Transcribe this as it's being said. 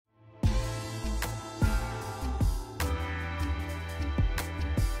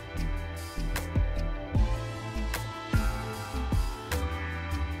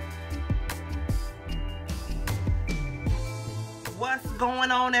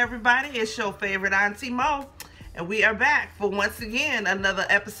going on, everybody? It's your favorite Auntie Mo, and we are back for once again another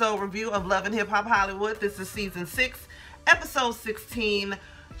episode review of Love and Hip Hop Hollywood. This is season 6, episode 16,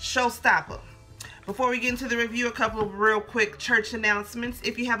 Showstopper. Before we get into the review, a couple of real quick church announcements.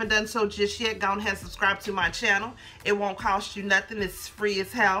 If you haven't done so just yet, go ahead and subscribe to my channel. It won't cost you nothing. It's free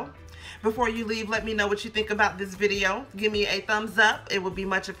as hell. Before you leave, let me know what you think about this video. Give me a thumbs up. It would be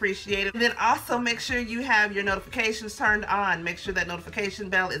much appreciated. And then also make sure you have your notifications turned on. Make sure that notification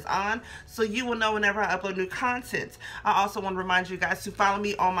bell is on so you will know whenever I upload new content. I also want to remind you guys to follow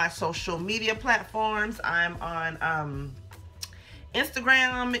me on my social media platforms. I'm on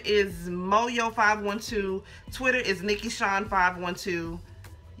Instagram is Moyo512. Twitter is NikkiShawn512.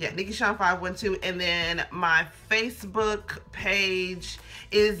 Yeah, NikkiShawn512. And then my Facebook page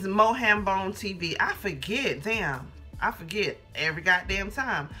is mohamsteve. I forget, damn. I forget every goddamn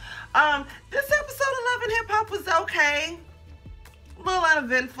time. This episode of Love and Hip Hop was okay. A little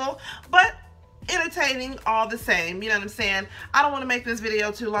uneventful, but entertaining all the same. You know what I'm saying? I don't want to make this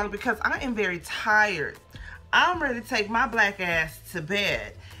video too long because I am very tired. I'm ready to take my black ass to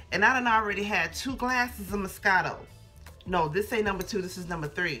bed. And I done already had 2 glasses of Moscato. No, this ain't number 2, this is number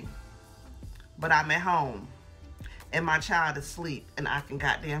 3. But I'm at home. And my child is asleep. And I can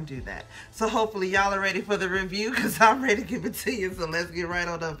goddamn do that. So hopefully y'all are ready for the review. Because I'm ready to give it to you. So let's get right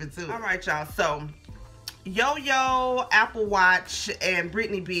on up into it. Alright, y'all. So Yo-Yo, Apple Watch, and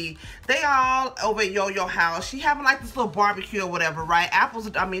Brittany B, they all over at Yo-Yo house. She having like this little barbecue or whatever, right?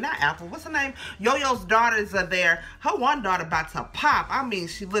 Not Apple, what's her name? Yo-Yo's daughters are there. Her one daughter about to pop. I mean,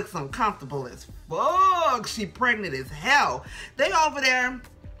 she looks uncomfortable as fuck. She pregnant as hell. They over there,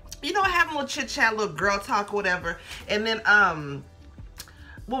 you know, having a little chit-chat, little girl talk or whatever. And then,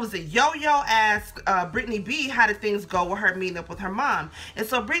 what was it? Yo-Yo asked Brittany B how did things go with her meeting up with her mom. And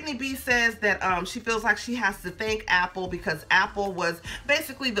so Brittany B says that she feels like she has to thank Apple because Apple was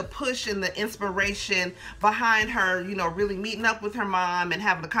basically the push and the inspiration behind her, you know, really meeting up with her mom and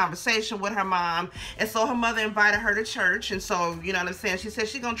having a conversation with her mom. And so her mother invited her to church. And so, you know what I'm saying? She said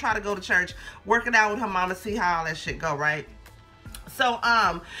she's going to try to go to church, work it out with her mom and see how all that shit go, right? So,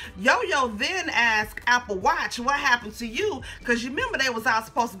 Yo-Yo then asked Apple Watch, what happened to you? Because you remember they was all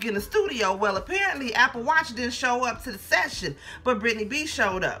supposed to get in the studio. Well, apparently Apple Watch didn't show up to the session, but Brittany B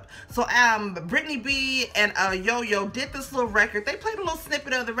showed up. So, Brittany B and Yo-Yo did this little record. They played a little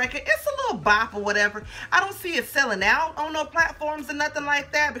snippet of the record. It's a little bop or whatever. I don't see it selling out on no platforms or nothing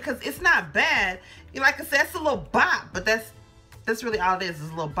like that because it's not bad. Like I said, it's a little bop, but that's really all it is a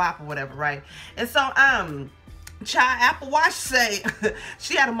little bop or whatever, right? And so, child, Apple Watch say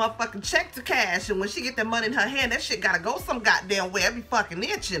she had a motherfucking check to cash, and when she get that money in her hand, that shit gotta go some goddamn way. I be fucking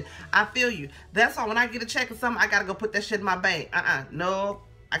itching. I feel you. That's why when I get a check or something, I gotta go put that shit in my bank. No,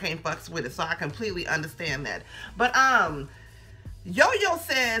 I can't fucks with it. So I completely understand that. But Yo-Yo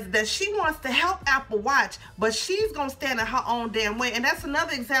says that she wants to help Apple Watch, but she's gonna stand in her own damn way. And that's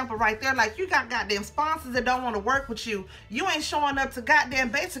another example right there. Like, you got goddamn sponsors that don't want to work with you. You ain't showing up to goddamn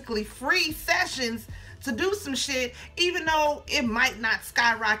basically free sessions to do some shit, even though it might not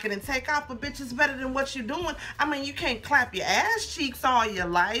skyrocket and take off, but bitch, it's better than what you're doing. I mean, you can't clap your ass cheeks all your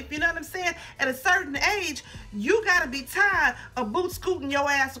life, you know what I'm saying? At a certain age, you gotta be tired of boot scooting your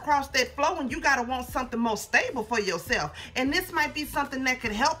ass across that floor, and you gotta want something more stable for yourself. And this might be something that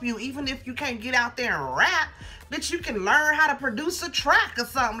could help you, even if you can't get out there and rap. Bitch, you can learn how to produce a track or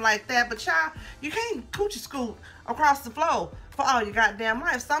something like that, but y'all, you can't coochie scoot across the floor for all your goddamn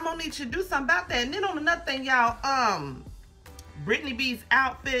life. So I'm gonna need you to do something about that. And then on another thing, y'all, Brittany B's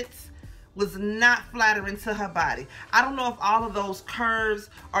outfits was not flattering to her body. I don't know if all of those curves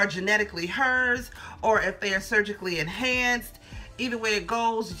are genetically hers or if they are surgically enhanced. Either way it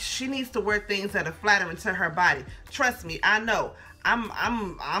goes, she needs to wear things that are flattering to her body. Trust me, I know. I'm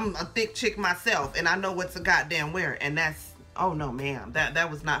a thick chick myself, and I know what's a goddamn wear, and that's, oh no ma'am, that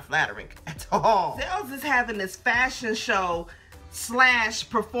was not flattering at all. Zells is having this fashion show /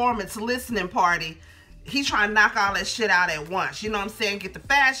 performance listening party. He's trying to knock all that shit out at once. You know what I'm saying? Get the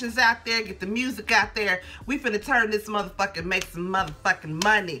fashions out there, get the music out there. We finna turn this motherfucker, make some motherfucking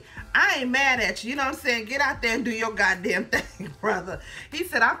money. I ain't mad at you, you know what I'm saying? Get out there and do your goddamn thing, brother. He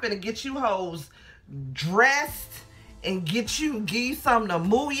said, I'm finna get you hoes dressed and give you something to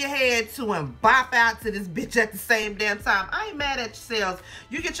move your head to and bop out to this bitch at the same damn time. I ain't mad at yourselves.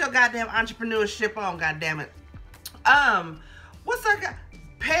 You get your goddamn entrepreneurship on, goddammit. What's our guy?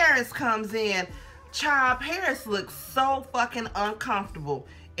 Paris comes in. Child, Paris looks so fucking uncomfortable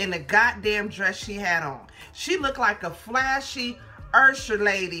in the goddamn dress she had on. She looked like a flashy Usher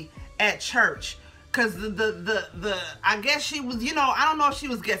lady at church. Cause I guess she was, you know, I don't know if she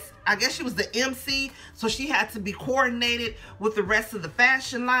was I guess she was the MC, so she had to be coordinated with the rest of the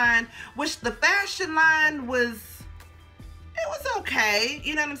fashion line, which the fashion line was, it was okay,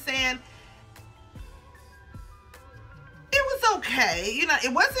 you know what I'm saying? It was okay, you know,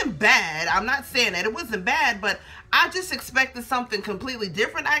 it wasn't bad. I'm not saying that it wasn't bad, but I just expected something completely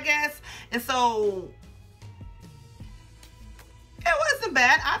different, I guess. And so it wasn't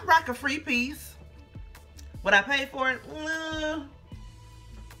bad. I'd rock a free piece. Would I pay for it?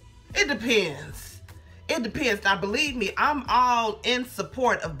 It depends. It depends. Now, believe me, I'm all in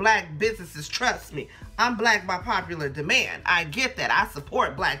support of black businesses. Trust me. I'm black by popular demand. I get that. I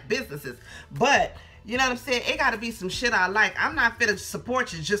support black businesses. But, you know what I'm saying? It got to be some shit I like. I'm not finna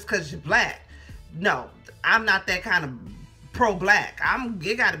support you just because you're black. No, I'm not that kind of pro-black.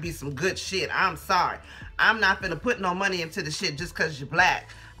 It got to be some good shit. I'm sorry. I'm not finna put no money into the shit just because you're black.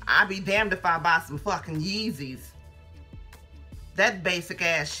 I'd be damned if I buy some fucking Yeezys. That basic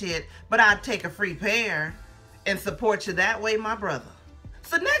ass shit. But I'd take a free pair and support you that way, my brother.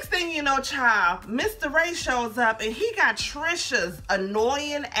 So next thing you know, child, Mr. Ray shows up and he got Trisha's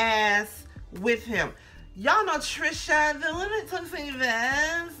annoying ass with him. Y'all know Trisha, the one that talks like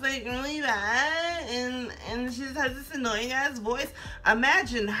that, like really bad, and she just has this annoying ass voice.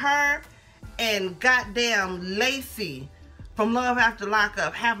 Imagine her and goddamn Lacey from Love After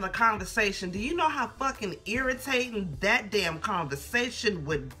Lockup having a conversation. Do you know how fucking irritating that damn conversation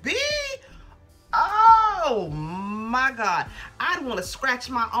would be? Oh my God. I'd want to scratch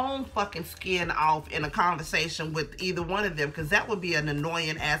my own fucking skin off in a conversation with either one of them, because that would be an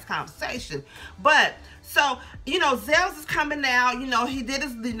annoying ass conversation. But so, you know, Zellz is coming out. You know, he did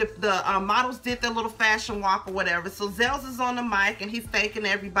the models did their little fashion walk or whatever. So Zellz is on the mic and he's thanking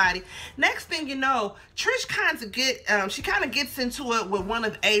everybody. Next thing you know, Trish she kind of gets into it with one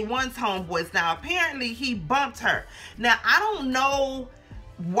of A1's homeboys. Now, apparently he bumped her. Now, I don't know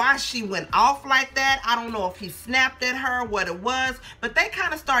why she went off like that. I don't know if he snapped at her, what it was, but they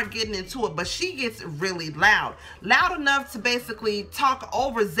kind of start getting into it. But she gets really loud enough to basically talk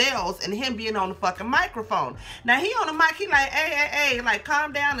over Zellz and him being on the fucking microphone. Now he on the mic, he like, hey, like,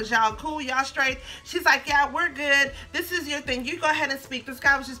 calm down. Is y'all cool? Y'all straight? She's like, yeah, we're good. This is your thing. You go ahead and speak. This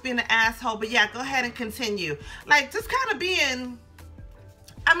guy was just being an asshole, but yeah, go ahead and continue. Like, just kind of being,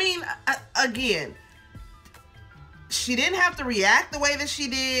 I mean, again, she didn't have to react the way that she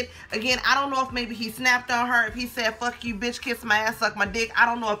did. Again, I don't know if maybe he snapped on her. If he said, fuck you, bitch, kiss my ass, suck my dick. I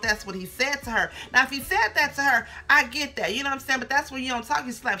don't know if that's what he said to her. Now, if he said that to her, I get that. You know what I'm saying? But that's when you don't talk,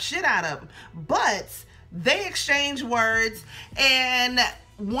 you slap shit out of him. But they exchange words, and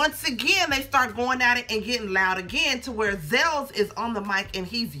once again, they start going at it and getting loud again, to where Zellz is on the mic and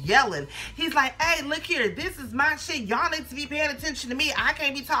he's yelling. He's like, hey, look here, this is my shit. Y'all need to be paying attention to me. I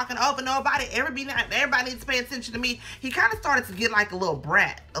can't be talking over nobody. Everybody needs to pay attention to me. He kind of started to get like a little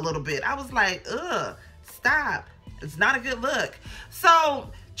brat a little bit. I was like, ugh, stop. It's not a good look.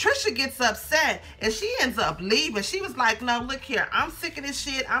 So Trisha gets upset and she ends up leaving. She was like, no, look here, I'm sick of this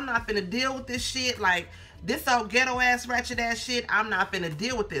shit. I'm not finna deal with this shit. Like, this old ghetto ass, ratchet ass shit, I'm not finna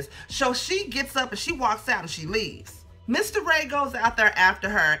deal with this. So she gets up and she walks out and she leaves. Mr. Ray goes out there after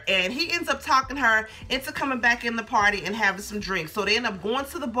her, and he ends up talking her into coming back in the party and having some drinks. So they end up going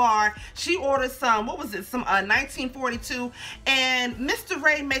to the bar. She orders some, what was it, some 1942, and Mr.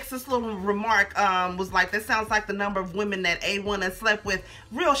 Ray makes this little remark, was like, that sounds like the number of women that A1 has slept with.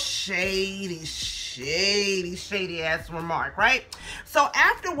 Real shady ass remark, right? So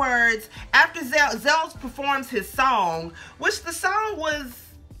afterwards, after Zellz performs his song, which the song was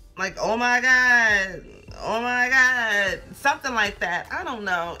like, oh my God, something like that. I don't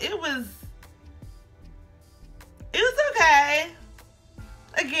know. It was okay.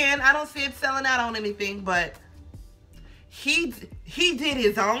 Again, I don't see it selling out on anything, but he did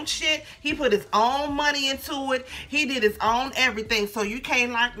his own shit. He put his own money into it. He did his own everything. So you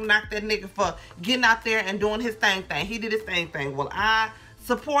can't like knock that nigga for getting out there and doing his thing. He did his thing. Well, I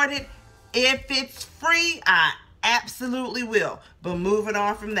support it. If it's free, I absolutely will. But moving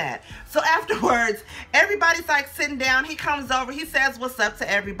on from that. So afterwards, everybody's like sitting down. He comes over. He says what's up to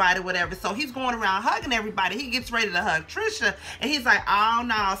everybody, whatever. So he's going around hugging everybody. He gets ready to hug Trisha. And he's like, oh,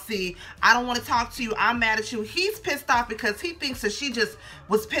 no, see, I don't want to talk to you. I'm mad at you. He's pissed off because he thinks that she just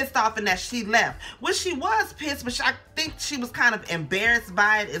was pissed off and that she left. Which she was pissed, but I think she was kind of embarrassed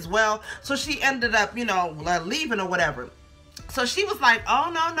by it as well. So she ended up, you know, leaving or whatever. So she was like, oh,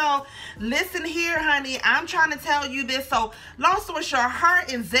 no, listen here, honey, I'm trying to tell you this. So long story short, her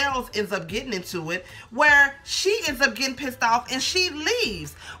and Zell's ends up getting into it, where she ends up getting pissed off and she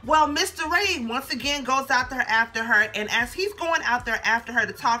leaves. Well, Mr. Ray once again goes out there after her, and as he's going out there after her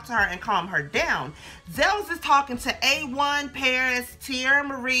to talk to her and calm her down, Zell's is talking to A1, Paris, Tierra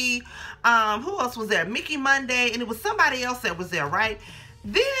Marie, who else was there? Mickey Monday, and it was somebody else that was there, right?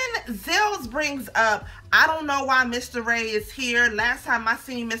 Then Zell's brings up, I don't know why Mr. Ray is here. Last time I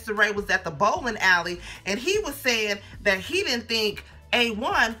seen Mr. Ray was at the bowling alley, and he was saying that he didn't think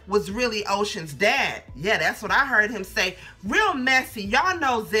A1 was really Ocean's dad. Yeah, that's what I heard him say. Real messy. Y'all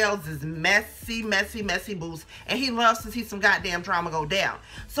know Zell's is messy boots, and he loves to see some goddamn drama go down.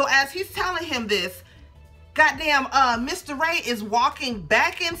 So as he's telling him this, goddamn Mr. Ray is walking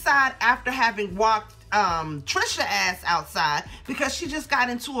back inside after having walked Trisha ass outside because she just got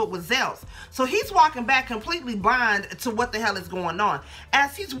into it with Zell's. So he's walking back completely blind to what the hell is going on.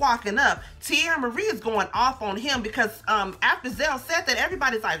 As he's walking up, Tierra Marie is going off on him because after Zell said that,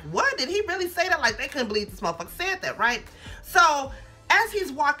 everybody's like, what? Did he really say that? Like, they couldn't believe this motherfucker said that, right? So as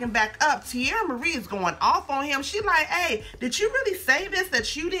he's walking back up, Tierra Marie is going off on him. She like, hey, did you really say this,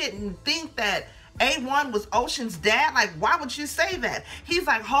 that you didn't think that A1 was Ocean's dad? Like, why would you say that? He's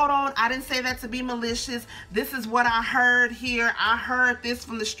like, hold on, I didn't say that to be malicious. This is what I heard here. I heard this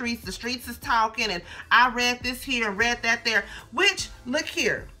from the streets. The streets is talking, and I read this here and read that there. Which, look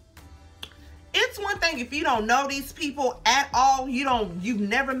here. It's one thing if you don't know these people at all, you've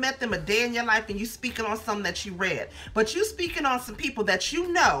never met them a day in your life, and you speaking on something that you read. But you speaking on some people that you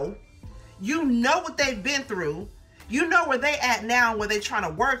know what they've been through. You know where they at now and where they trying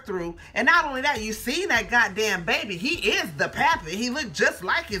to work through. And not only that, you seen that goddamn baby. He is the pappy. He looked just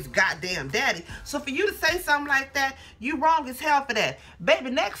like his goddamn daddy. So for you to say something like that, you wrong as hell for that.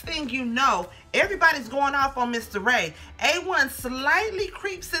 Baby, next thing you know, everybody's going off on Mr. Ray. A1 slightly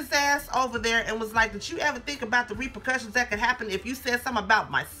creeps his ass over there and was like, did you ever think about the repercussions that could happen if you said something about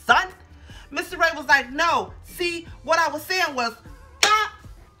my son? Mr. Ray was like, no. See, what I was saying was, stop.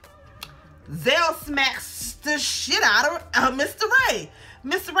 Zell smacks the shit out of Mr. Ray.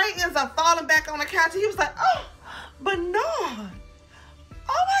 Mr. Ray ends up falling back on the couch, and he was like, oh, Bernard. Oh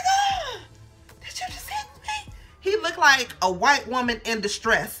my God. Did you just hit me? He looked like a white woman in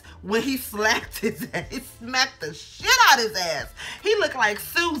distress when he slapped his ass. He smacked the shit out of his ass. He looked like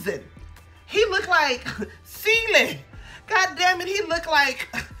Susan. He looked like Celie. God damn it, he looked like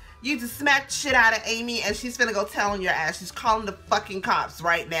you just smacked the shit out of Amy, and she's finna go tell on your ass. She's calling the fucking cops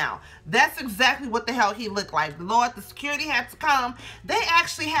right now. That's exactly what the hell he looked like. Lord, the security had to come. They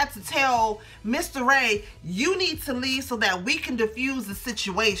actually had to tell Mr. Ray, you need to leave so that we can defuse the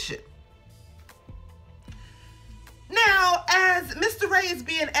situation. Now, as Mr. Ray is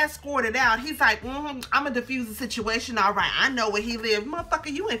being escorted out, he's like, I'm going to defuse the situation. All right, I know where he lived.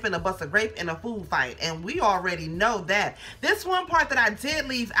 Motherfucker, you ain't finna bust a grape in a food fight. And we already know that. This one part that I did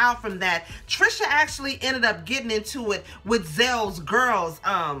leave out from that, Trisha actually ended up getting into it with Zell's girls.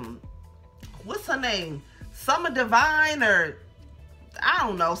 What's her name? Summer Divine, or I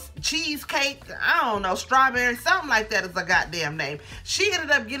don't know, cheesecake, I don't know, strawberry, something like that is a goddamn name. She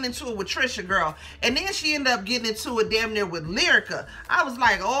ended up getting into it with Trisha, girl. And then she ended up getting into it damn near with Lyrica. I was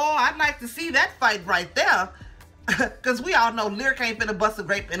like, oh, I'd like to see that fight right there. Because we all know Lyrica ain't finna bust a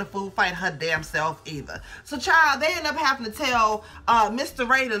grape in a food fight her damn self either. So, child, they end up having to tell Mr.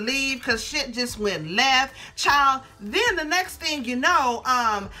 Ray to leave because shit just went left. Child, then the next thing you know,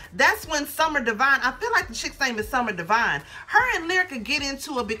 that's when Summer Divine, I feel like the chick's name is Summer Divine. Her and Lyrica get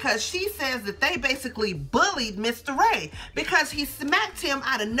into it because she says that they basically bullied Mr. Ray because he smacked him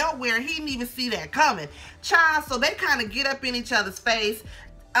out of nowhere. He didn't even see that coming. Child, so they kind of get up in each other's face.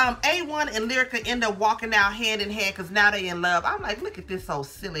 A1 and Lyrica end up walking out hand in hand because now they in love. I'm like, look at this old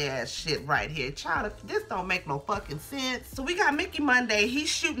silly ass shit right here. Child, this don't make no fucking sense. So we got Mickey Monday. He's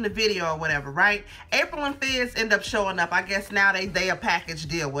shooting the video or whatever, right? April and Fizz end up showing up. I guess now they a package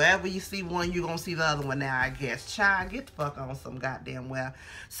deal. Wherever you see one, you gonna see the other one now, I guess. Child, get the fuck on some goddamn well.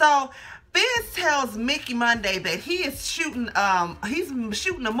 So Fizz tells Mickey Monday that he is shooting, he's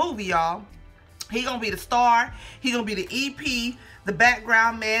shooting a movie, y'all. He gonna be the star. He gonna be the EP, the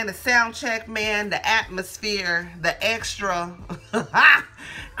background man, the sound check man, the atmosphere, the extra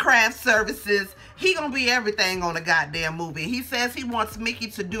craft services. He gonna be everything on the goddamn movie. He says he wants Mickey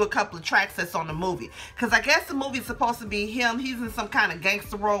to do a couple of tracks that's on the movie. Because I guess the movie's supposed to be him. He's in some kind of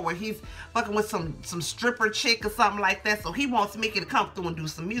gangster role where he's fucking with some stripper chick or something like that. So he wants Mickey to come through and do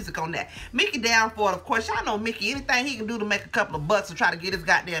some music on that. Mickey down for it, of course. Y'all know Mickey. Anything he can do to make a couple of bucks to try to get his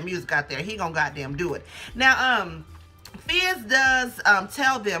goddamn music out there, he gonna goddamn do it. Now, Fizz does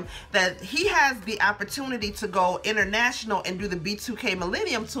tell them that he has the opportunity to go international and do the B2K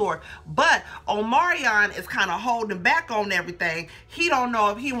Millennium Tour, but Omarion is kind of holding back on everything. He don't know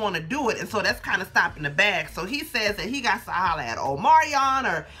if he want to do it, and so that's kind of stopping the bag. So he says that he got to holler at Omarion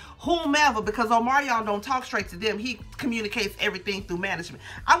or whomever, because Omarion don't talk straight to them. He communicates everything through management.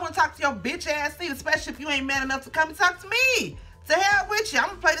 I want to talk to your bitch ass too, especially if you ain't man enough to come and talk to me. To hell with you. I'm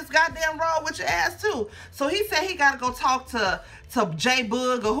gonna play this goddamn role with your ass too. So he said he gotta go talk to J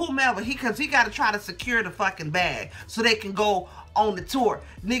Boog or whomever, because he gotta try to secure the fucking bag so they can go on the tour.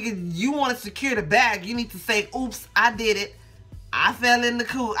 Nigga, you want to secure the bag, you need to say, oops, I did it. I fell in the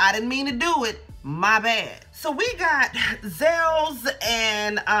coup. I didn't mean to do it. My bad. So we got Zellz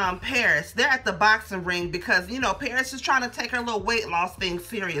and Paris. They're at the boxing ring because, you know, Paris is trying to take her little weight loss thing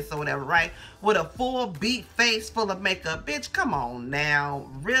serious or whatever, right? With a full beat face full of makeup. Bitch, come on now.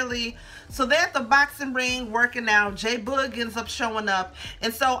 Really? So they're at the boxing ring working out. J Boog ends up showing up.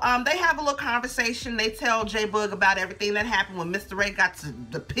 And so they have a little conversation. They tell J Boog about everything that happened when Mr. Ray got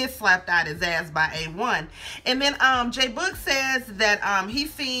the piss slapped out his ass by A1. And then J Boog says that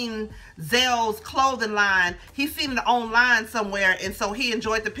he's seen Zell's clothing line. He's seen it online somewhere, and so he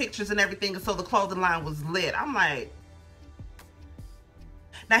enjoyed the pictures and everything, and so the clothing line was lit. I'm like,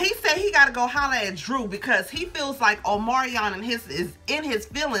 now he said he got to go holler at Drew because he feels like Omarion and is in his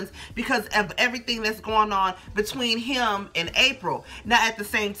feelings because of everything that's going on between him and April. Now at the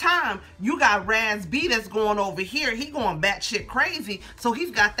same time, you got Raz B that's going over here. He going batshit crazy, so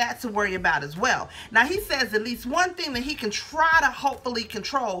he's got that to worry about as well. Now he says at least one thing that he can try to hopefully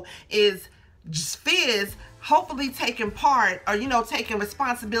control is just Fizz hopefully taking part, or, you know, taking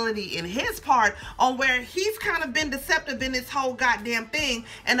responsibility in his part on where he's kind of been deceptive in this whole goddamn thing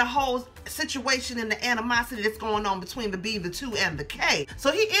and the whole situation and the animosity that's going on between the B, the 2, and the K.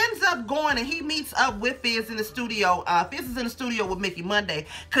 So he ends up going and he meets up with Fizz in the studio. Fizz is in the studio with Mickey Monday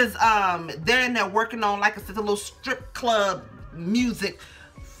because they're in there working on, like I said, a little strip club music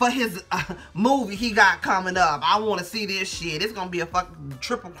for his movie he got coming up. I want to see this shit. It's gonna be a fucking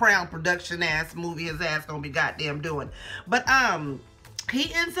Triple Crown production ass movie his ass gonna be goddamn doing. But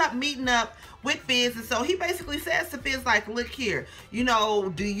he ends up meeting up with Fizz, and so he basically says to Fizz, like, look here, you know,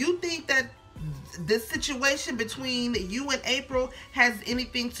 do you think that this situation between you and April has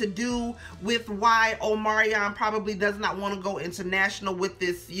anything to do with why Omarion probably does not want to go international with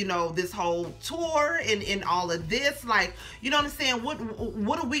this, you know, this whole tour and all of this? Like, you know what I'm saying?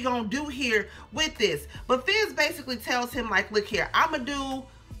 What are we gonna do here with this? But Fizz basically tells him, like, look here, I'm gonna do,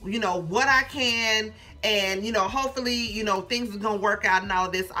 you know, what I can, and, you know, hopefully, you know, things are gonna work out and all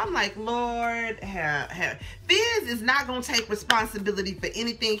of this. I'm like, Lord, Fizz is not gonna take responsibility for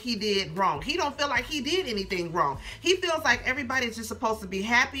anything he did wrong. He don't feel like he did anything wrong. He feels like everybody's just supposed to be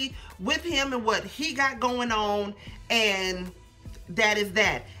happy with him and what he got going on, and that is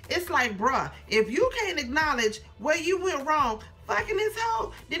that. It's like, bruh, if you can't acknowledge where you went wrong, fucking this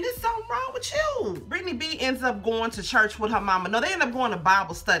hoe, then there's something wrong with you. Brittany B ends up going to church with her mama. No, they end up going to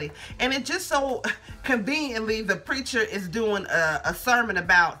Bible study. And it just so conveniently, the preacher is doing a sermon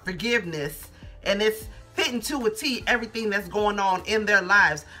about forgiveness. And it's fitting to a T everything that's going on in their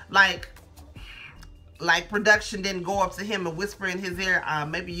lives. Like production didn't go up to him and whisper in his ear,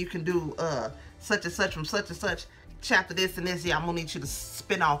 maybe you can do such and such from such and such, chapter this and this. Yeah, I'm gonna need you to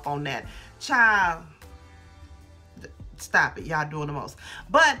spin off on that. Child, stop it. Y'all doing the most.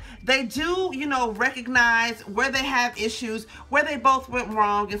 But they do, you know, recognize where they have issues, where they both went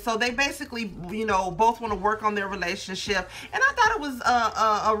wrong, and so they basically, you know, both want to work on their relationship. And I thought it was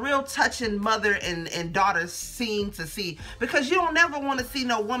a real touching mother and daughter scene to see, because you don't never want to see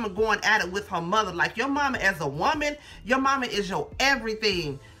no woman going at it with her mother. Like, your mama as a woman, your mama is your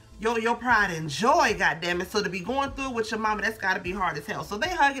everything. Your pride and joy, goddammit. So to be going through it with your mama, that's got to be hard as hell. So they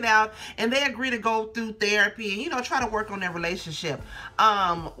hug it out and they agree to go through therapy and, you know, try to work on their relationship.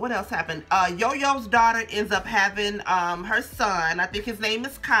 What else happened? Yo-Yo's daughter ends up having her son. I think his name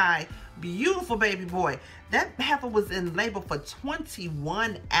is Kai. Beautiful baby boy. That heifer was in labor for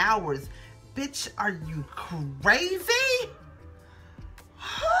 21 hours. Bitch, are you crazy?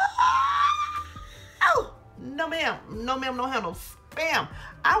 Oh, no ma'am. No ma'am, no handle. Bam.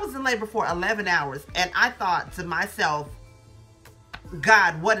 I was in labor for 11 hours and I thought to myself,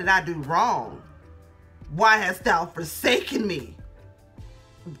 God, what did I do wrong? Why hast thou forsaken me?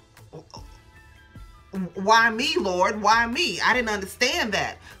 Why me, Lord? Why me? I didn't understand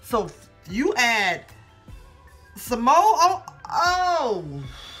that. So you add some more. Oh.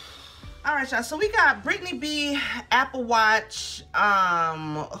 All right, y'all. So we got Brittany B, Apple Watch.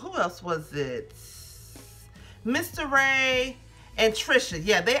 Who else was it? Mr. Ray and Trisha.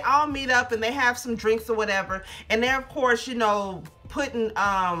 Yeah, they all meet up and they have some drinks or whatever. And they're, of course, you know, putting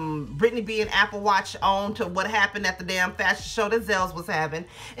Brittany B and Apple Watch on to what happened at the damn fashion show that Zell's was having.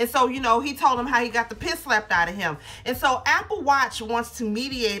 And so, you know, he told him how he got the piss slapped out of him. And so Apple Watch wants to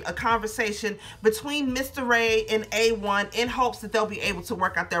mediate a conversation between Mr. Ray and A1 in hopes that they'll be able to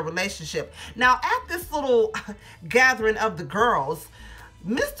work out their relationship. Now, at this little gathering of the girls,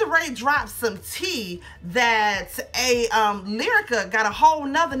 Mr. Ray dropped some tea that a Lyrica got a whole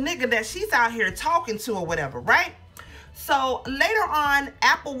nother nigga that she's out here talking to or whatever, right? So later on,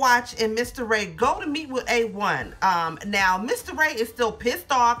 Apple Watch and Mr. Ray go to meet with A1. Now, Mr. Ray is still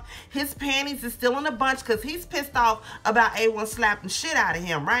pissed off. His panties is still in a bunch because he's pissed off about A1 slapping shit out of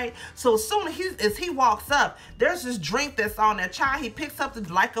him, right? So as soon as he walks up, there's this drink that's on there. Child, he picks up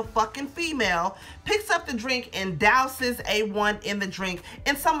the, like a fucking female, picks up the drink and douses A1 in the drink,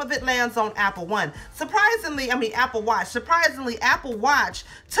 and some of it lands on Apple Watch. Surprisingly, Apple Watch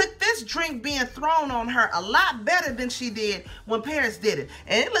took this drink being thrown on her a lot better than she did when Paris did it.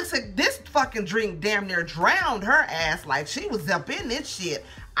 And it looks like this fucking drink damn near drowned her ass, like she was up in this shit.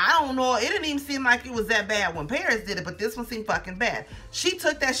 I don't know, it didn't even seem like it was that bad when Paris did it, but this one seemed fucking bad. She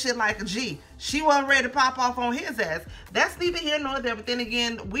took that shit like a G. She wasn't ready to pop off on his ass. That's neither here nor there, but then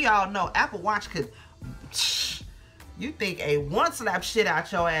again, we all know Apple Watch could, you think A1 slap shit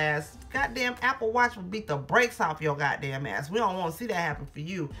out your ass, goddamn Apple Watch will beat the brakes off your goddamn ass. We don't want to see that happen for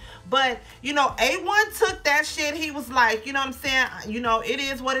you. But, you know, A1 took that shit. He was like, you know what I'm saying? You know, it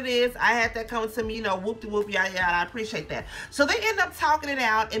is what it is. I had that coming to me, you know, whoop-de-whoop, yada, yada. I appreciate that. So they end up talking it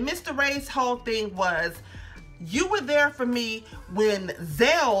out, and Mr. Ray's whole thing was, you were there for me when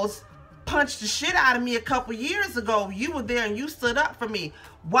Zell's punched the shit out of me a couple years ago. You were there and you stood up for me.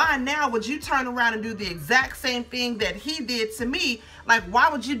 Why now would you turn around and do the exact same thing that he did to me? Like, why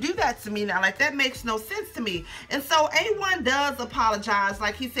would you do that to me now? Like, that makes no sense to me. And so A1 does apologize.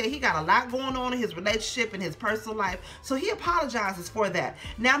 Like he said, he got a lot going on in his relationship and his personal life. So he apologizes for that.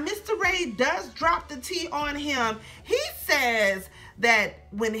 Now, Mr. Ray does drop the tea on him. He says that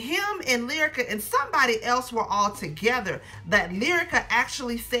when him and Lyrica and somebody else were all together, that Lyrica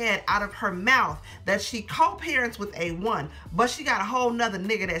actually said out of her mouth that she co-parents with A1, but she got a whole nother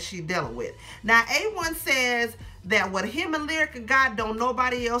nigga that she dealing with. Now, A1 says that what him and Lyrica got, don't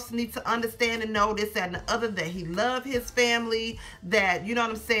nobody else need to understand and know, this, that, and the other, that he love his family, that, you know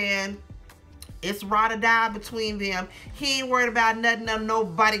what I'm saying, it's ride or die between them. He ain't worried about nothing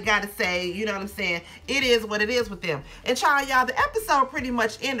nobody got to say. You know what I'm saying? It is what it is with them. And child, y'all, the episode pretty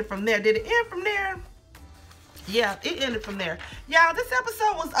much ended from there. Did it end from there? Yeah, it ended from there. Y'all, this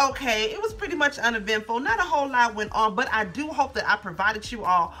episode was okay. It was pretty much uneventful. Not a whole lot went on, but I do hope that I provided you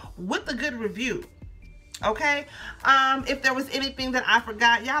all with a good review. Okay, if there was anything that I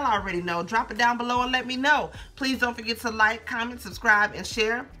forgot, y'all already know. Drop it down below and let me know. Please don't forget to like, comment, subscribe, and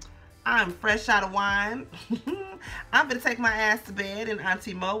share. I'm fresh out of wine. I'm gonna take my ass to bed, and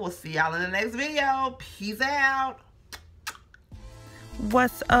Auntie Mo will see y'all in the next video. Peace out.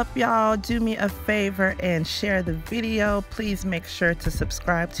 What's up, y'all? Do me a favor and share the video. Please make sure to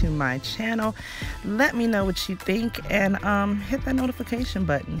subscribe to my channel. Let me know what you think, and hit that notification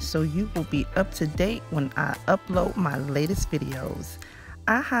button so you will be up to date when I upload my latest videos.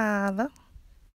 I holla.